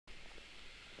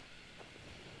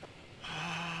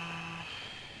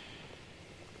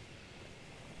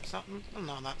is that?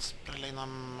 No, that's Berlina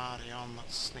Marion.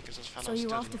 That's Sneakers' fellow So you're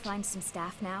student. off to find some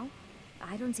staff now?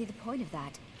 I don't see the point of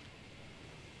that.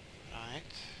 Right,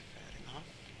 fair enough.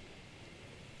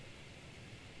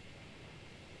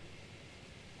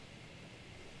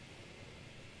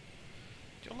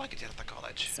 Do you like it here at the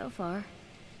college? So far.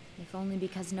 If only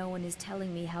because no one is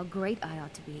telling me how great I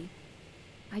ought to be.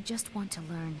 I just want to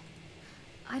learn.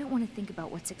 I don't want to think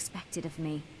about what's expected of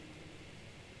me.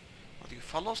 Will you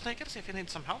follow Sneakers if you need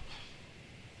some help?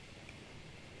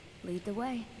 Lead the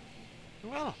way.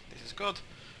 Well, this is good.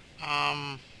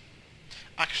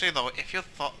 Actually though, if you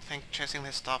think chasing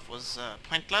this stuff was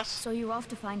pointless... So you're off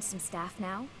to find some staff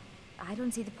now? I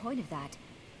don't see the point of that.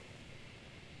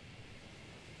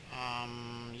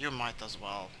 You might as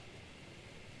well.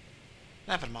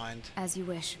 Never mind. As you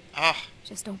wish. Ah,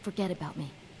 Just don't forget about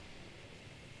me.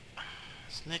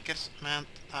 Sneakers meant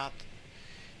that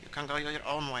you can go your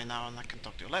own way now and I can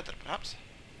talk to you later, perhaps?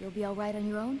 You'll be alright on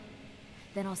your own?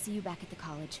 Then I'll see you back at the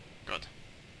college. Good.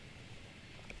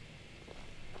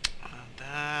 And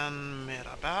then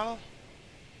Mirabelle.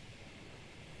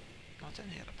 Not in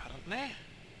here, apparently.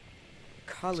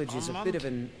 College is a bit of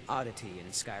an oddity in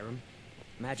Skyrim.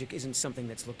 Magic isn't something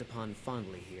that's looked upon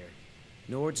fondly here.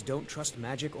 Nords don't trust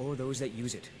magic or those that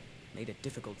use it. Made it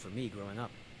difficult for me growing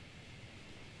up.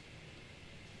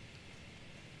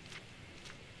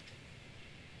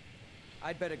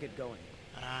 I'd better get going.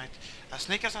 Right.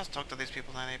 Sneakers has talked to these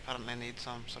people and they apparently need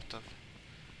some sort of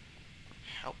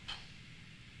help.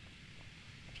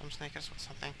 Some Sneakers with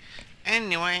something.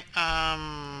 Anyway,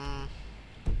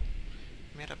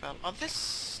 Mirabelle. Oh,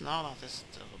 this... No, that is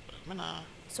still Brumina.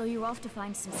 So you're off to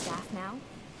find some staff now?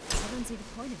 I don't see the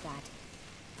point of that.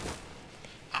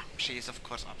 Ah, she is of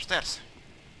course upstairs.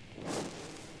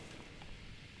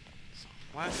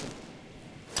 Somewhere.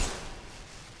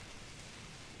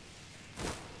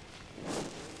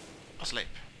 Asleep.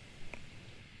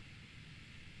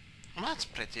 Well, that's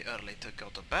pretty early to go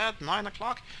to bed. 9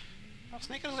 o'clock. Does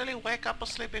Sneakers really wake up a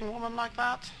sleeping woman like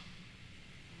that?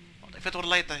 Well, if it were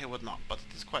later he would not, but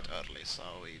it is quite early, so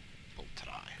he will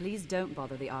try. Please don't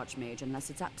bother the Archmage unless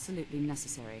it's absolutely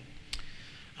necessary.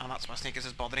 And that's why Sneakers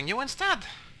is bothering you instead.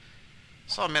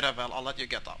 So Mirabelle, I'll let you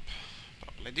get up.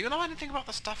 Properly. Do you know anything about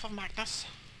the Staff of Magnus?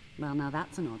 Well, now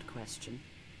that's an odd question.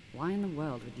 Why in the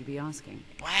world would you be asking?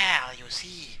 Well, you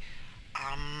see,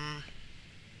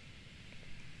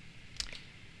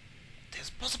 there's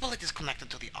possible it is connected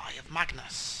to the Eye of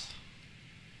Magnus.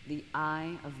 The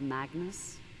Eye of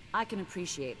Magnus? I can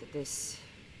appreciate that this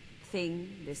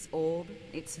thing, this orb,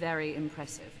 it's very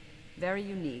impressive. Very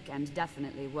unique and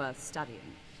definitely worth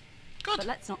studying. Good. But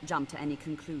let's not jump to any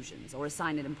conclusions or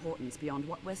assign it importance beyond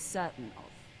what we're certain of.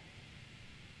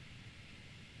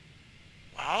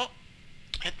 Well,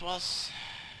 it was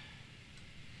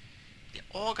the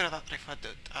Ogre that referred to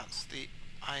it as the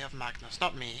Eye of Magnus,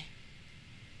 not me.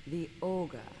 The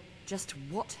Augur. Just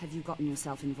what have you gotten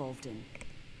yourself involved in?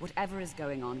 Whatever is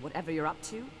going on, whatever you're up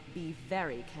to, be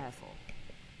very careful.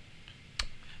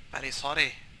 Very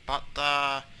sorry, but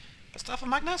the Staff of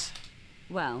Magnus?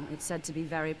 Well, it's said to be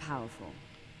very powerful.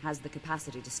 Has the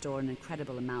capacity to store an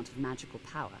incredible amount of magical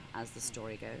power, as the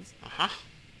story goes. Uh-huh.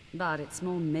 But it's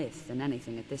more myth than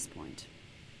anything at this point.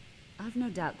 I've no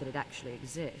doubt that it actually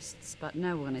exists, but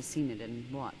no one has seen it in,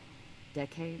 what,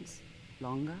 decades?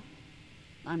 Longer?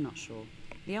 I'm not sure.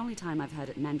 The only time I've heard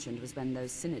it mentioned was when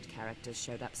those Synod characters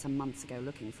showed up some months ago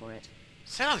looking for it.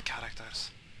 Synod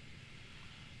characters?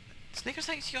 Sneakers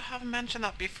thinks you have mentioned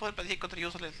that before, but he could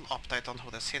use a little update on who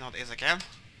the Synod is again.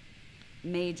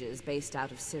 Mages based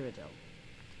out of Cyrodiil.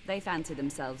 They fancy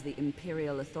themselves the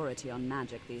imperial authority on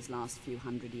magic these last few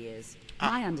hundred years.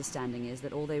 My understanding is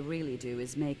that all they really do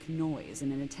is make noise in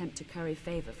an attempt to curry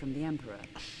favor from the Emperor.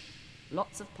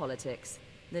 Lots of politics,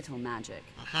 little magic.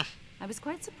 I was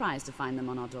quite surprised to find them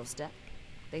on our doorstep.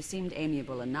 They seemed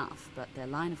amiable enough, but their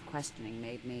line of questioning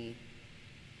made me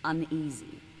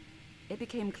uneasy. It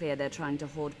became clear they're trying to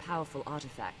hoard powerful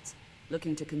artifacts,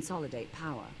 looking to consolidate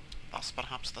power. That's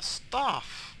perhaps the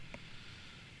staff.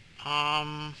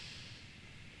 But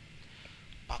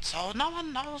so no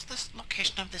one knows the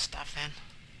location of this stuff then?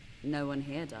 No one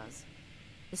here does.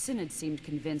 The Synod seemed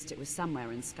convinced it was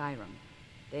somewhere in Skyrim.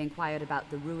 They inquired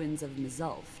about the ruins of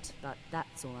Mzulft, but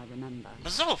that's all I remember.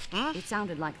 Mzulft, hmm? It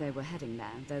sounded like they were heading there,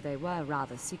 though they were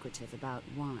rather secretive about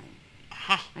why.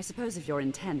 I suppose if you're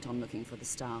intent on looking for the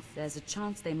staff, there's a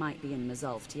chance they might be in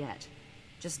Mzulft yet.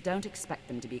 Just don't expect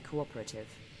them to be cooperative.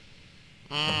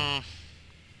 Now,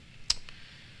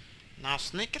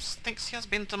 Sneakers thinks he has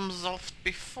been to Mzulft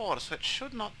before, so it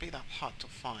should not be that hard to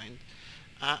find.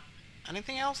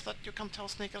 Anything else that you can tell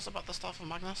Sneakers about the Staff of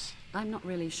Magnus? I'm not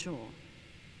really sure.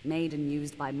 Made and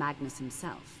used by Magnus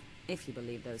himself, if you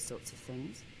believe those sorts of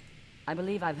things. I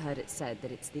believe I've heard it said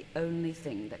that it's the only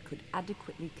thing that could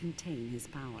adequately contain his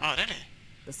power. Oh, really?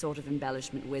 The sort of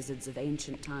embellishment wizards of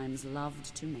ancient times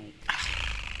loved to make.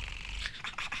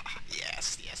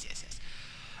 Yes.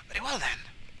 Very well then.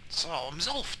 So,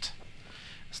 Mzulft.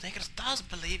 Sneakers does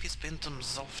believe he's been to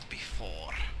Mzulft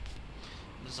before.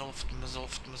 Mzulft.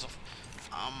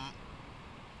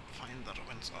 Find the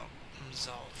ruins of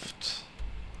Mzulft.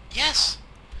 Yes!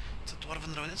 It's a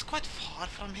dwarven ruin. It's quite far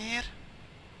from here.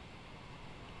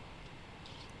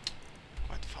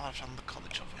 Quite far from the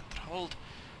College of Winterhold.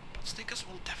 But Sneakers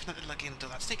will definitely look into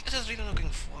that. Sneakers is really looking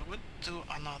forward to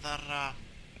another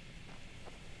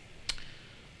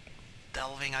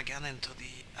delving again into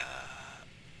the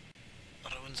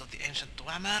ruins of the ancient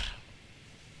Dwemer.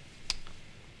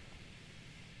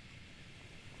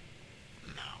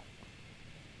 Now,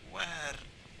 where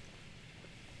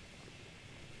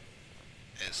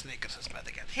is Sneakers' bed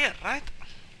again? Here, right?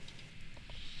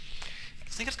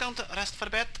 Sneakers going to rest for a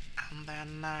bit, and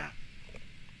then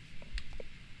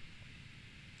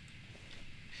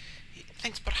he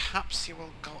thinks perhaps he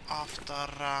will go after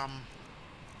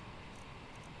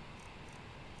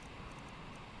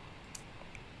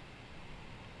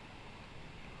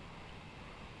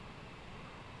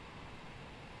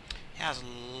he has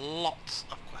lots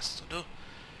of quests to do.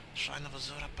 Shrine of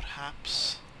Azura,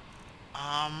 perhaps.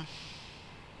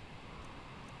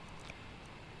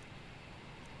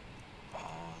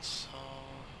 Also,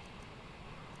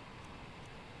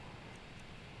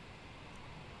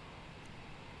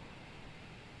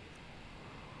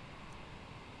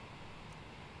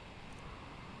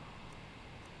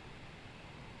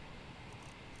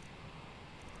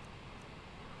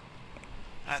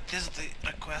 this is the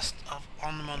request of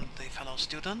Onmund, the fellow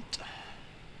student.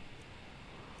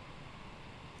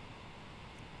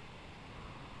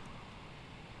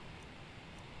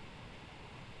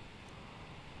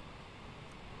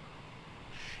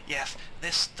 Yes,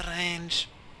 this strange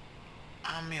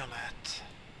amulet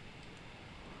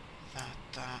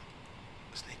that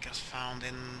Sneakers found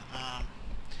in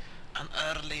an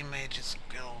early mage's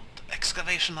guild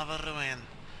excavation of a ruin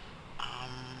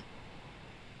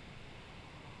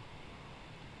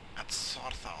at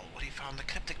Sorthal, where he found a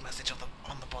cryptic message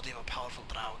on the body of a powerful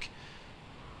Draug.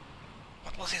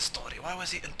 What was his story? Why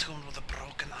was he entombed with a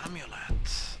broken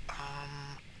amulet?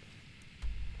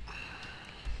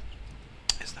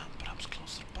 Is that perhaps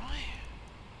closer by?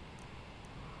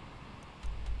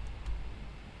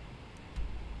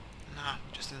 Nah,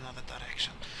 just in another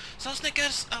direction. So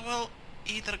Snickers, I will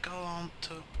either go on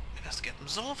to investigate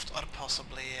Mzulft or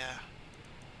possibly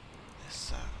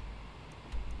this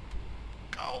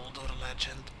older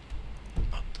legend.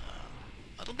 But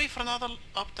that'll be for another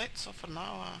update, so for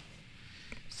now,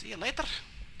 see you later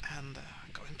and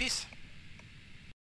go in peace.